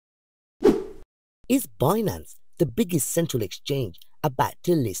Is Binance, the biggest central exchange, about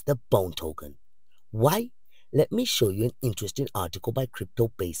to list the Bone token? Why? Let me show you an interesting article by Crypto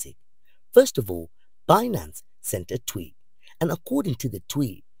Basic. First of all, Binance sent a tweet, and according to the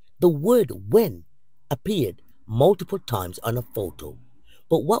tweet, the word "when" appeared multiple times on a photo.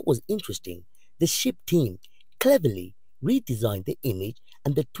 But what was interesting, the SHIB team cleverly redesigned the image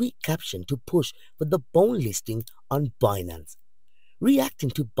and the tweet caption to push for the Bone listing on Binance.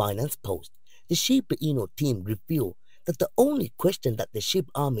 Reacting to Binance post, the Shiba Inu team revealed that the only question that the SHIB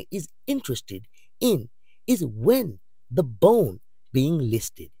Army is interested in is when the Bone being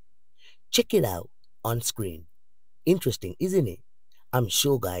listed. Check it out on screen. Interesting, isn't it? I'm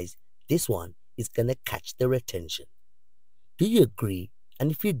sure, guys, this one is gonna catch their attention. Do you agree? And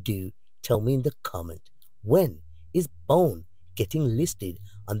if you do, tell me in the comment, when is Bone getting listed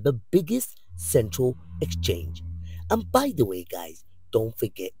on the biggest central exchange? And by the way, guys, don't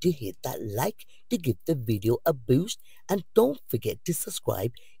forget to hit that like to give the video a boost, and don't forget to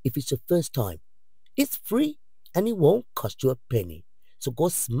subscribe if it's your first time. It's free and it won't cost you a penny, so go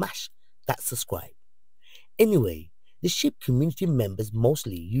smash that subscribe. Anyway, the SHIB community members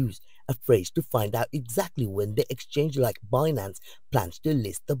mostly use a phrase to find out exactly when the exchange like Binance plans to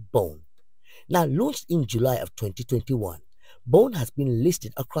list the Bone. Now, launched in July of 2021, Bone has been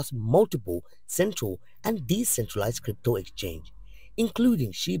listed across multiple central and decentralized crypto exchange,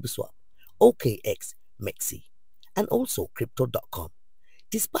 including ShibaSwap, OKX, Mexi, and also Crypto.com.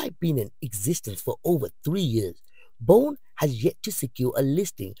 Despite being in existence for over 3 years, Bone has yet to secure a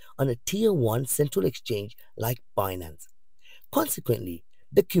listing on a Tier 1 central exchange like Binance. Consequently,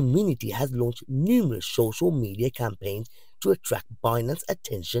 the community has launched numerous social media campaigns to attract Binance's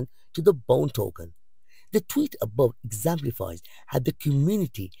attention to the Bone token. The tweet above exemplifies how the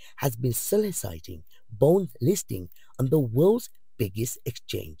community has been soliciting Bone's listing on the world's biggest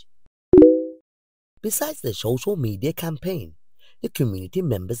exchange. Besides the social media campaign, the community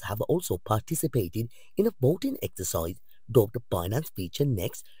members have also participated in a voting exercise dubbed Binance Feature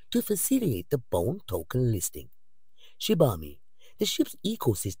Next to facilitate the Bone token listing. Shibarium, the SHIB's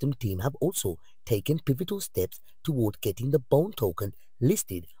ecosystem team, have also taken pivotal steps toward getting the Bone token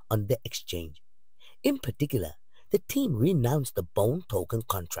listed on the exchange. In particular, the team renounced the Bone token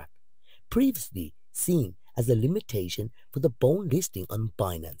contract, previously seen as a limitation for the Bone listing on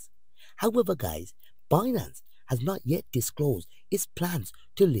Binance. However, guys, Binance has not yet disclosed its plans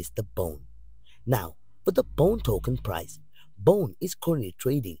to list the Bone. Now, for the Bone token price, Bone is currently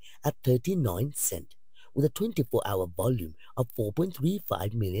trading at 39 cents with a 24-hour volume of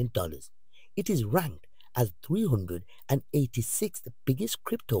 $4.35 million. It is ranked as 386th biggest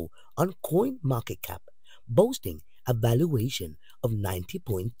crypto on CoinMarketCap, boasting a valuation of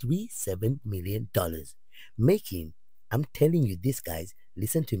 $90.37 million, making, I'm telling you this, guys,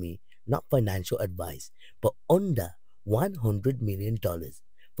 listen to me, not financial advice, but under $100 million.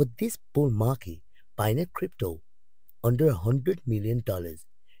 For this bull market, buying a crypto under $100 million,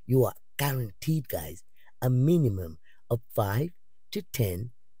 you are guaranteed, guys, a minimum of 5 to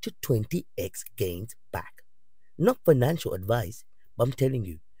 10 to 20x gains back. Not financial advice, but I'm telling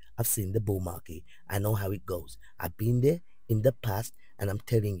you, I've seen the bull market. I know how it goes. I've been there in the past, and I'm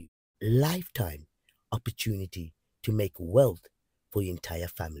telling you, lifetime opportunity to make wealth for your entire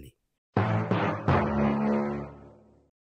family.